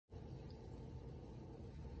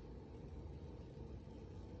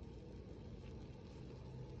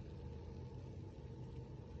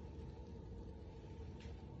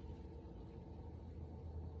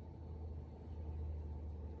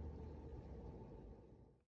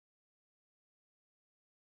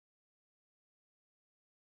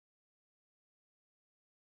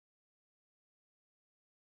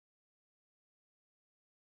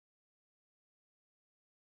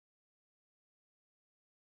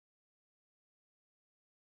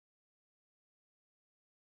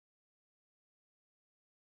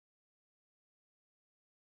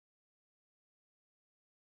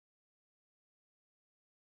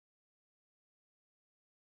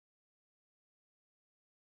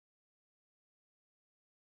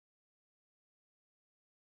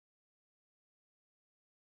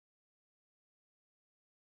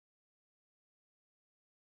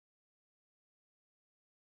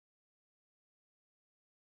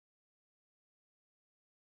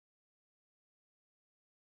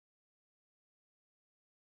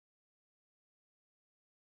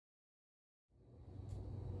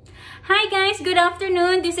Hi guys, good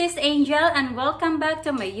afternoon. This is Angel and welcome back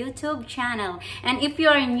to my YouTube channel. And if you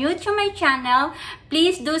are new to my channel,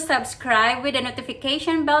 please do subscribe with the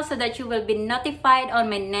notification bell so that you will be notified on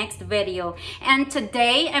my next video. And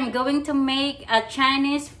today I'm going to make a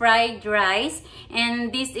Chinese fried rice,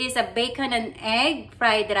 and this is a bacon and egg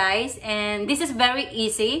fried rice, and this is very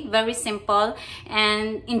easy, very simple,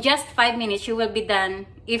 and in just 5 minutes you will be done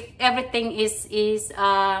if everything is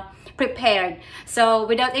prepared. So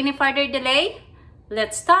without any further delay,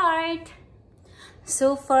 let's start.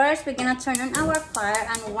 So first we're gonna turn on our fire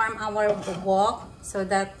and warm our wok so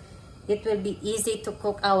that it will be easy to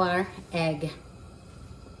cook our egg.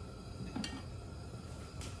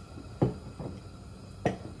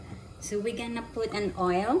 So we're gonna put an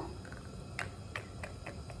oil.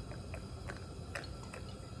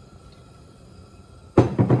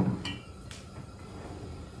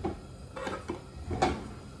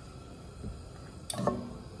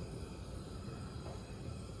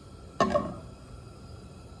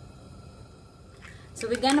 So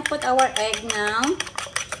we're gonna put our egg now.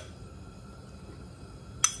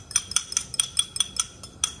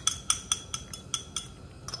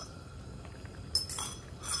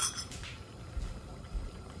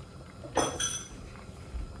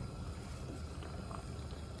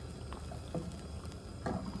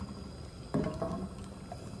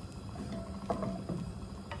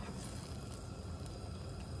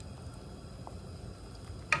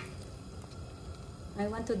 I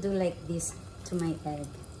want to do like this to my egg.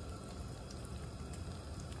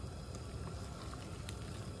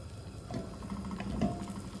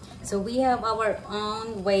 So we have our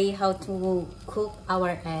own way how to cook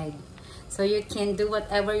our egg. So you can do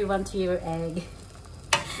whatever you want to your egg.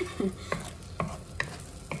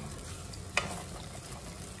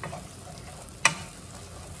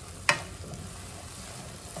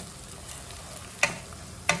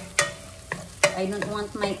 I don't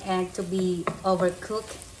want my egg to be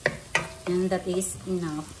overcooked, and that is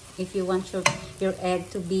enough if you want your egg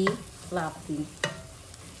to be fluffy.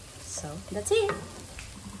 So that's it.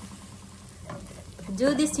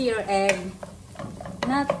 Do this to your egg,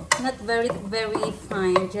 not very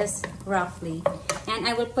fine, just roughly. And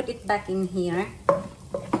I will put it back in here.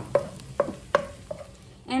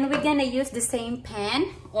 And we're gonna use the same pan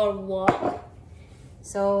or wok.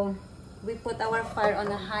 So we put our fire on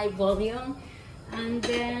a high volume, and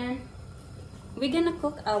then we're gonna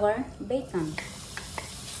cook our bacon.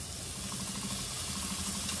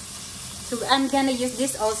 So I'm gonna use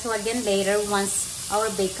this also again later once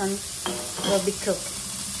our bacon will be cooked.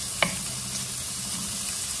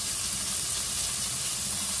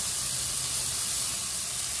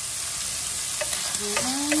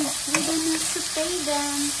 And we're gonna saute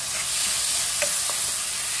them.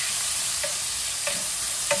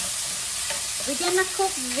 We're gonna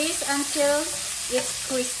cook this until it's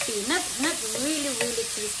crispy, not really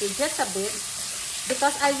crispy, just a bit,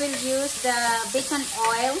 because I will use the bacon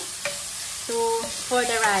oil for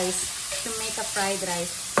the rice, to make a fried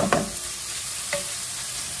rice.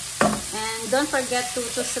 And don't forget to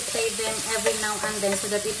saute them every now and then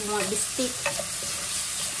so that it won't be stick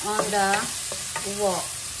on the wok.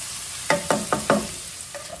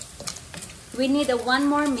 We need 1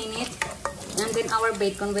 more minute and then our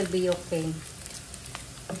bacon will be okay.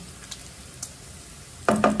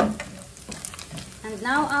 And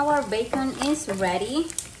now our bacon is ready,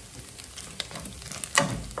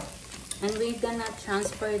 and we're gonna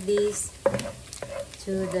transfer this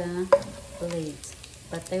to the plate,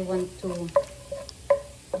 but I want to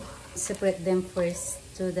separate them first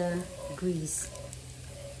to the grease.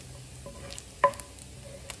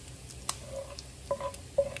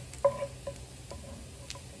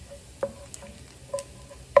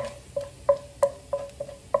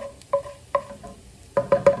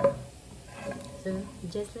 So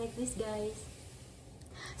just like this, guys.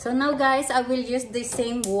 So now guys, I will use the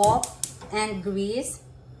same wok and grease,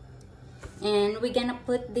 and we're gonna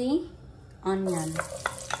put the onion.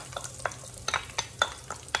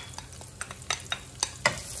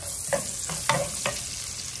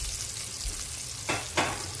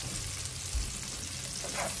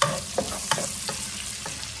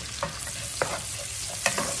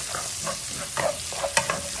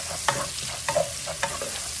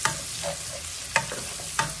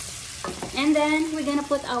 And then we're gonna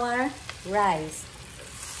put our rice.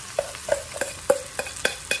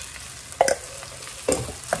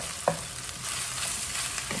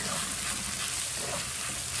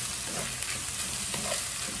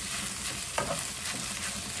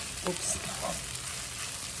 Oops.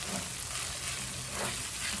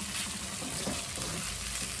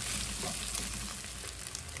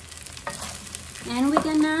 And we're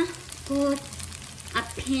gonna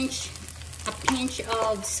pinch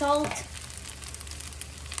of salt.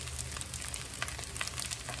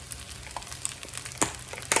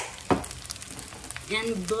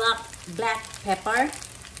 And black pepper.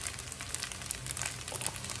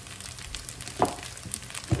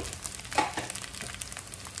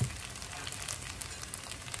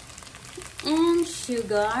 And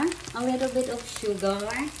sugar, a little bit of sugar.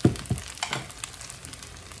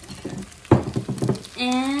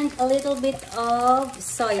 And a little bit of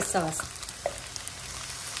soy sauce.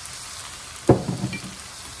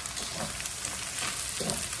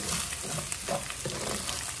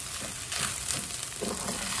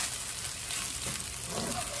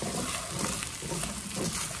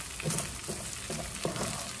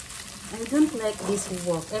 I don't like this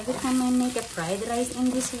wok. Every time I make a fried rice in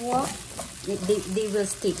this wok, they will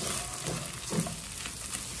stick.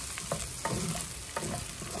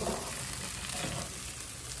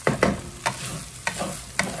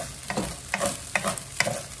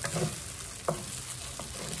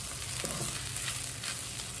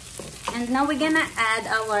 And now we're gonna add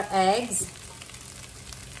our eggs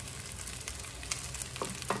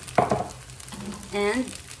and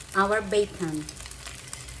our bacon.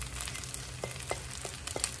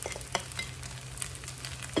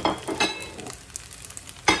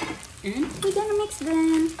 And we're gonna mix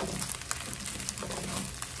them.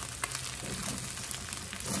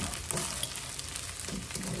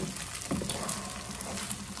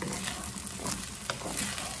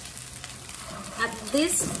 At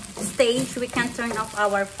this stage, we can turn off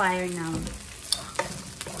our fire now.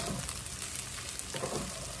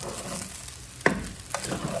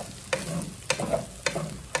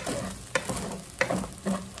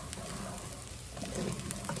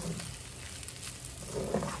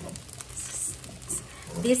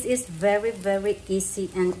 This is very, very easy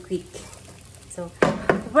and quick. So,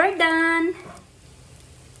 we're done.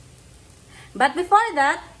 But before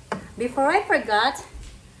that, before I forgot,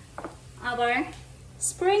 our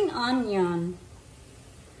spring onion.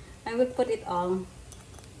 I will put it all.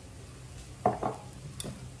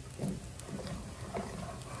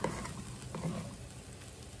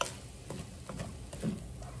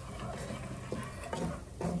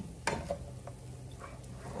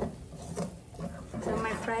 So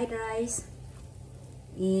my fried rice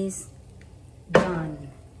is done.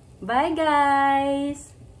 Bye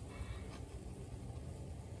guys!